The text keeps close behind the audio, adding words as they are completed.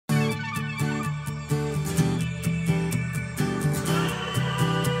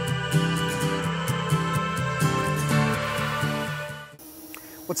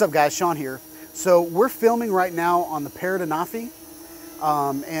What's up guys, Shawn here. So we're filming right now on the Parrot Anafi,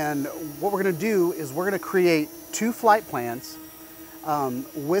 and what we're gonna do is we're gonna create two flight plans from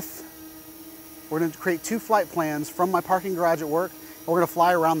my parking garage at work. We're gonna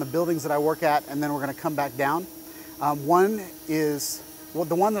fly around the buildings that I work at, and then we're gonna come back down. One is, well,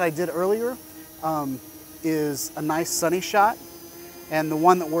 the one that I did earlier is a nice sunny shot, and the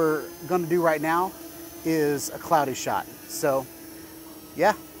one that we're gonna do right now is a cloudy shot. So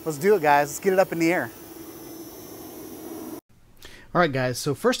yeah, let's do it guys, let's get it up in the air. All right guys,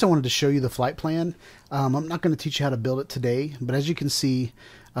 so first I wanted to show you the flight plan. I'm not going to teach you how to build it today, but as you can see,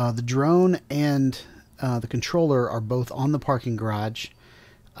 the drone and the controller are both on the parking garage.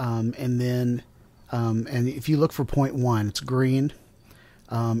 And if you look for point 1, it's green.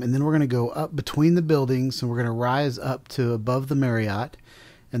 And then we're going to go up between the buildings, and we're going to rise up to above the Marriott.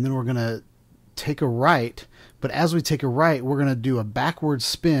 And then we're going to take a right. But as we take a right, we're going to do a backward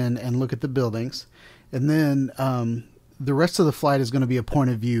spin and look at the buildings. And then the rest of the flight is going to be a point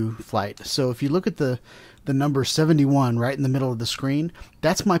of view flight. So if you look at the number 71 right in the middle of the screen,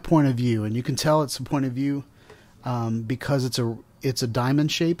 that's my point of view. And you can tell it's a point of view because it's a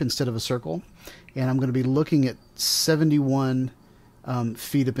diamond shape instead of a circle. And I'm going to be looking at 71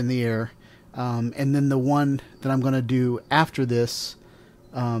 feet up in the air. And then the one that I'm going to do after this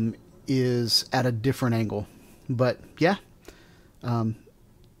is at a different angle. But yeah,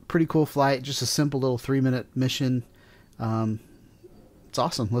 pretty cool flight, just a simple little 3-minute mission. It's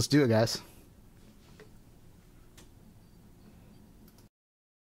awesome. Let's do it, guys.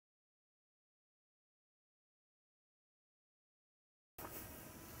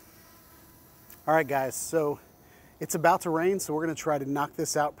 All right, guys, so it's about to rain, so we're going to try to knock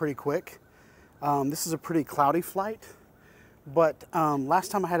this out pretty quick. This is a pretty cloudy flight, but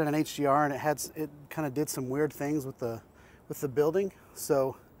last time I had it in HDR, and it kind of did some weird things with the building.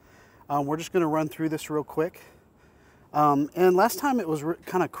 So we're just going to run through this real quick. And last time it was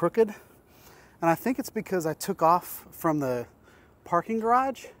kind of crooked, and I think it's because I took off from the parking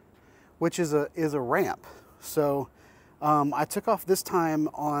garage, which is a ramp. So I took off this time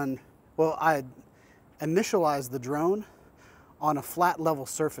on, well, I initialized the drone on a flat level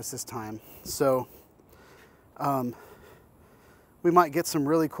surface this time. So we might get some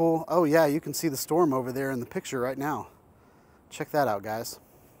really cool, oh yeah, you can see the storm over there in the picture right now. Check that out, guys.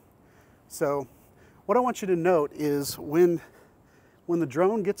 So what I want you to note is when the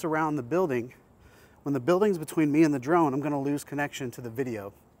drone gets around the building, when the building's between me and the drone, I'm going to lose connection to the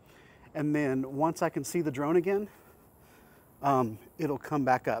video. And then once I can see the drone again, it'll come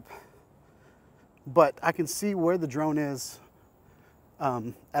back up. But I can see where the drone is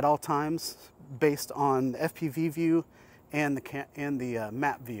at all times based on the FPV view and the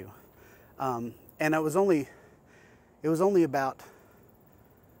map view. And it was only about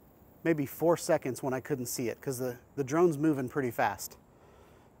maybe 4 seconds when I couldn't see it, because the drone's moving pretty fast.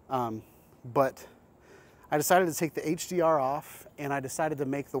 But I decided to take the HDR off, and I decided to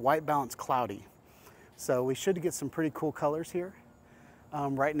make the white balance cloudy. So we should get some pretty cool colors here.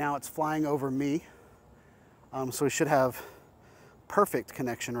 Right now it's flying over me, so we should have perfect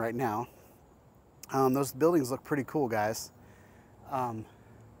connection right now. Those buildings look pretty cool, guys. Flight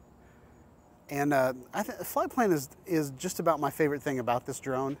plan is just about my favorite thing about this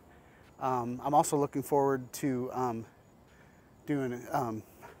drone. I'm also looking forward to doing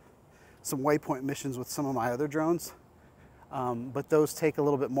some waypoint missions with some of my other drones, but those take a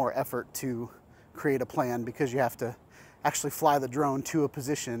little bit more effort to create a plan, because you have to actually fly the drone to a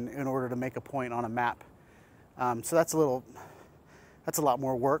position in order to make a point on a map. So that's a lot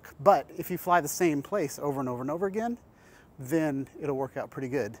more work, but if you fly the same place over and over and over again, then it'll work out pretty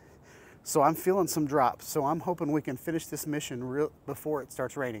good. So I'm feeling some drops, so I'm hoping we can finish this mission before it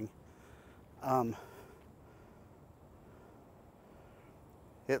starts raining.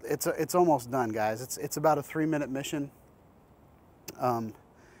 It's almost done, guys. It's about a 3-minute mission, and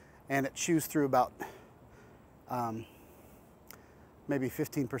it chews through about maybe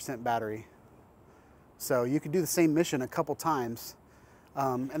 15% battery. So you could do the same mission a couple times,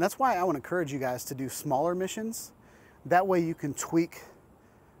 and that's why I want to encourage you guys to do smaller missions. That way you can tweak,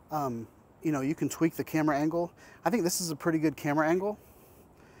 you can tweak the camera angle. I think this is a pretty good camera angle.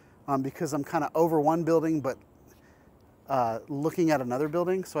 Because I'm kind of over one building, but looking at another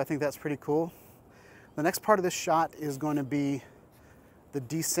building, so I think that's pretty cool. The next part of this shot is going to be the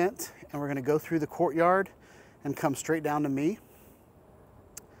descent, and we're going to go through the courtyard and come straight down to me.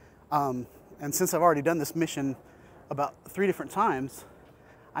 And since I've already done this mission about 3 different times,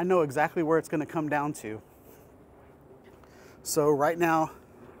 I know exactly where it's going to come down to. So right now,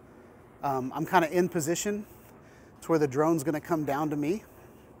 I'm kind of in position to where the drone's going to come down to me.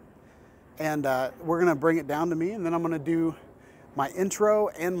 And we're gonna bring it down to me, and then I'm gonna do my intro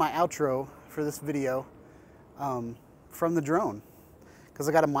and my outro for this video from the drone, because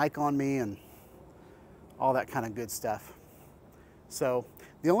I got a mic on me and all that kind of good stuff. So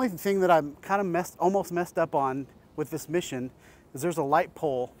the only thing that I'm kind of almost messed up on with this mission is there's a light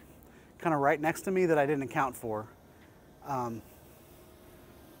pole kind of right next to me that I didn't account for.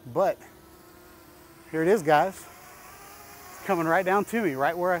 But here it is, guys. It's coming right down to me,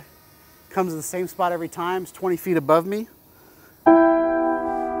 right where it comes to the same spot every time. It's 20 feet above me.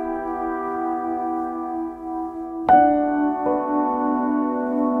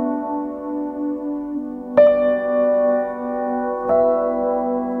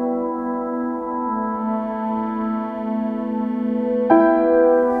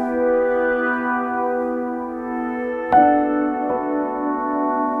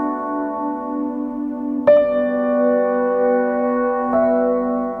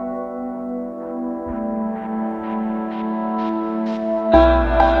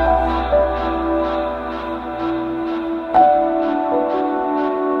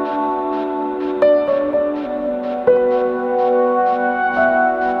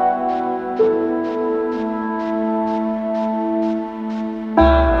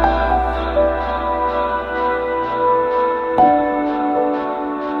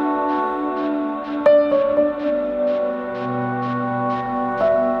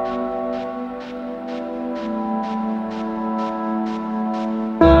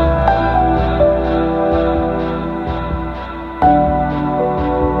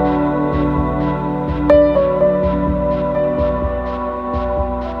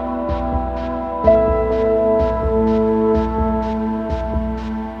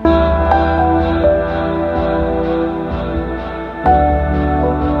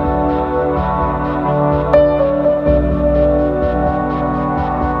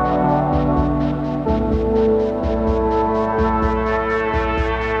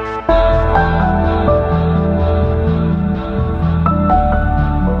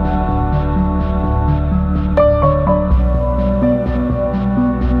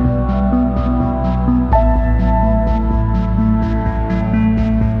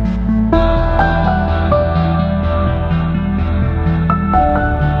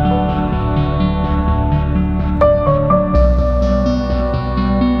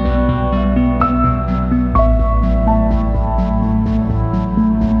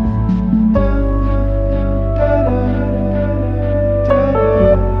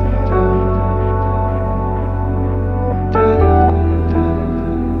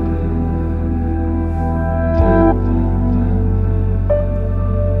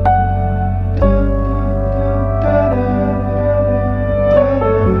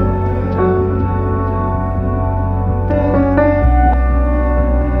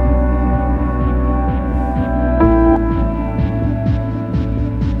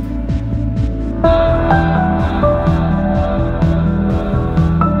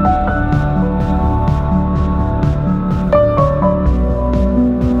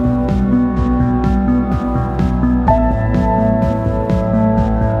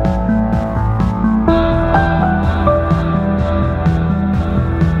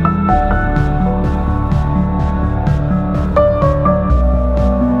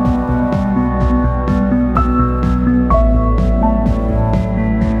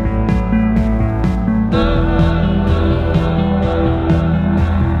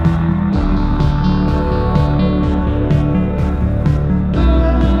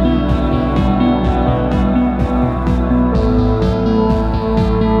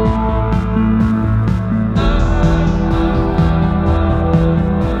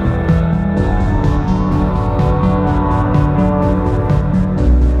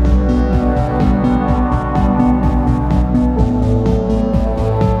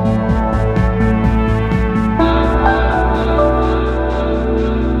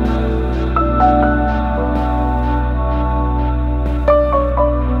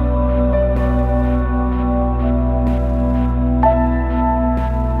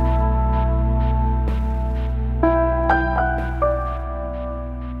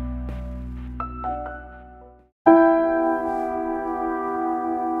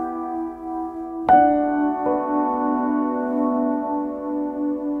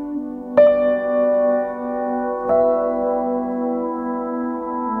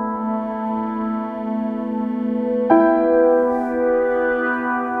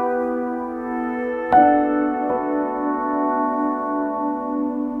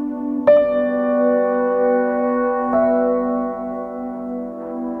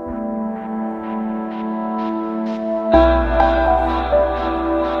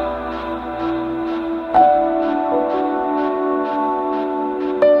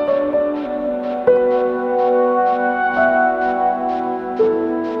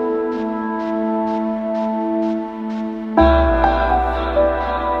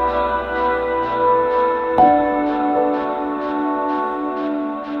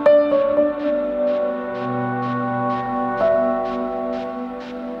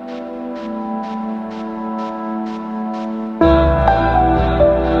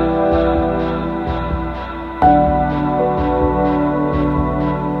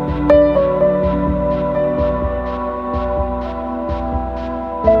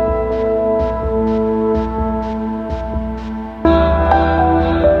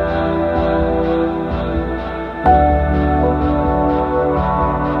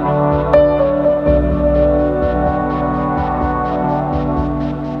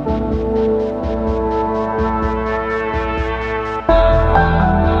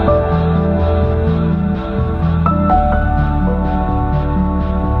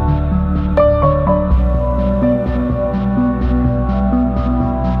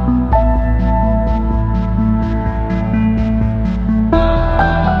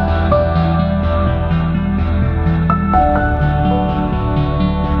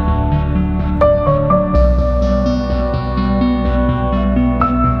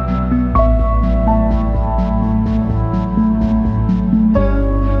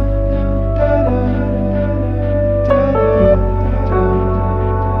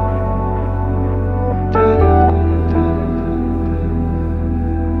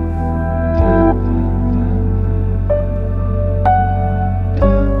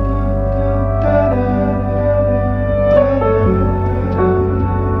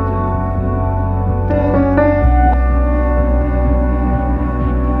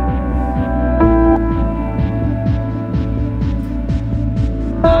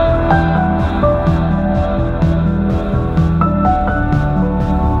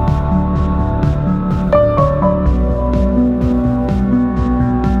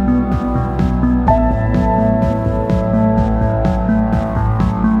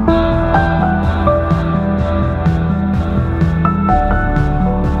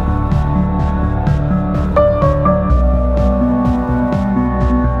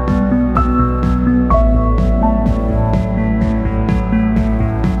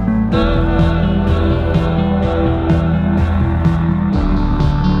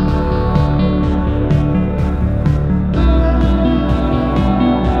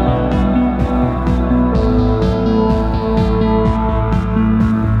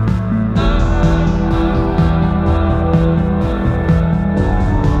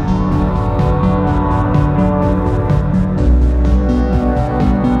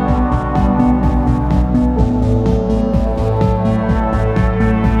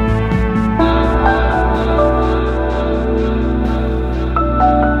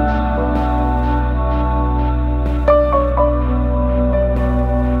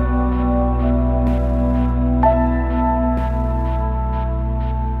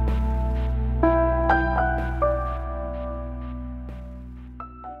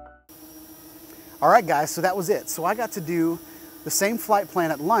 All right, guys, so that was it. So I got to do the same flight plan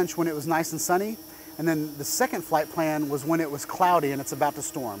at lunch when it was nice and sunny, and then the second flight plan was when it was cloudy and it's about to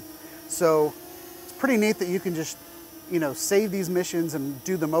storm. So it's pretty neat that you can just, you know, save these missions and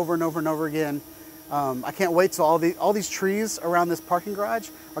do them over and over and over again. I can't wait till all these trees around this parking garage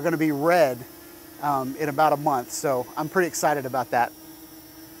are going to be red in about a month. So I'm pretty excited about that.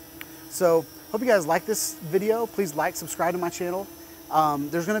 So hope you guys like this video. Please like, subscribe to my channel.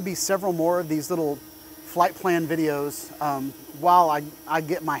 There's going to be several more of these little flight plan videos while I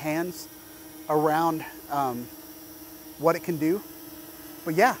get my hands around what it can do.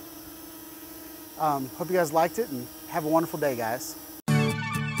 But yeah, hope you guys liked it and have a wonderful day, guys.